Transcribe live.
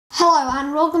Hello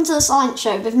and welcome to the Science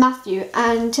Show with Matthew,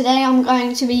 and today I'm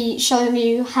going to be showing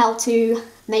you how to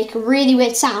make a really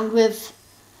weird sound with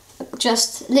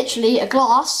just literally a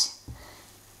glass,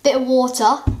 bit of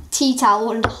water, tea towel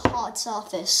and a hard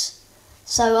surface.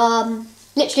 So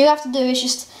literally all you have to do is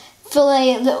just fill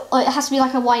it has to be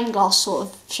like a wine glass sort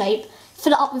of shape,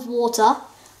 fill it up with water,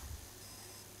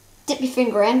 dip your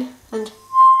finger in and it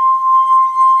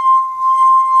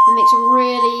makes a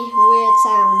really weird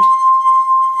sound.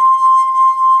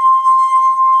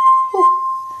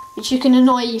 Which you can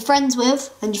annoy your friends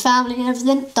with and your family and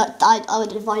everything. I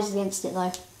would advise against it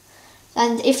though.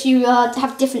 And if you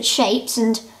have different shapes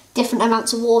and different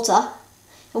amounts of water,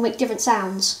 it'll make different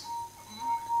sounds.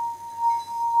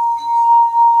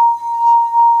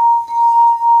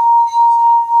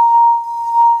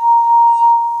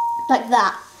 Like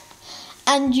that.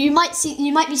 And you might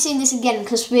be seeing this again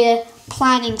because we're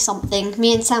planning something.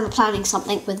 Me and Sam are planning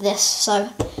something with this. So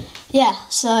yeah,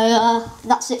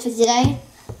 that's it for today.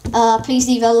 Please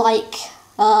leave a like,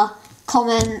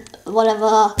 comment,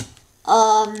 whatever,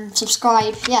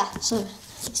 subscribe, yeah, so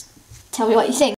tell me what you think.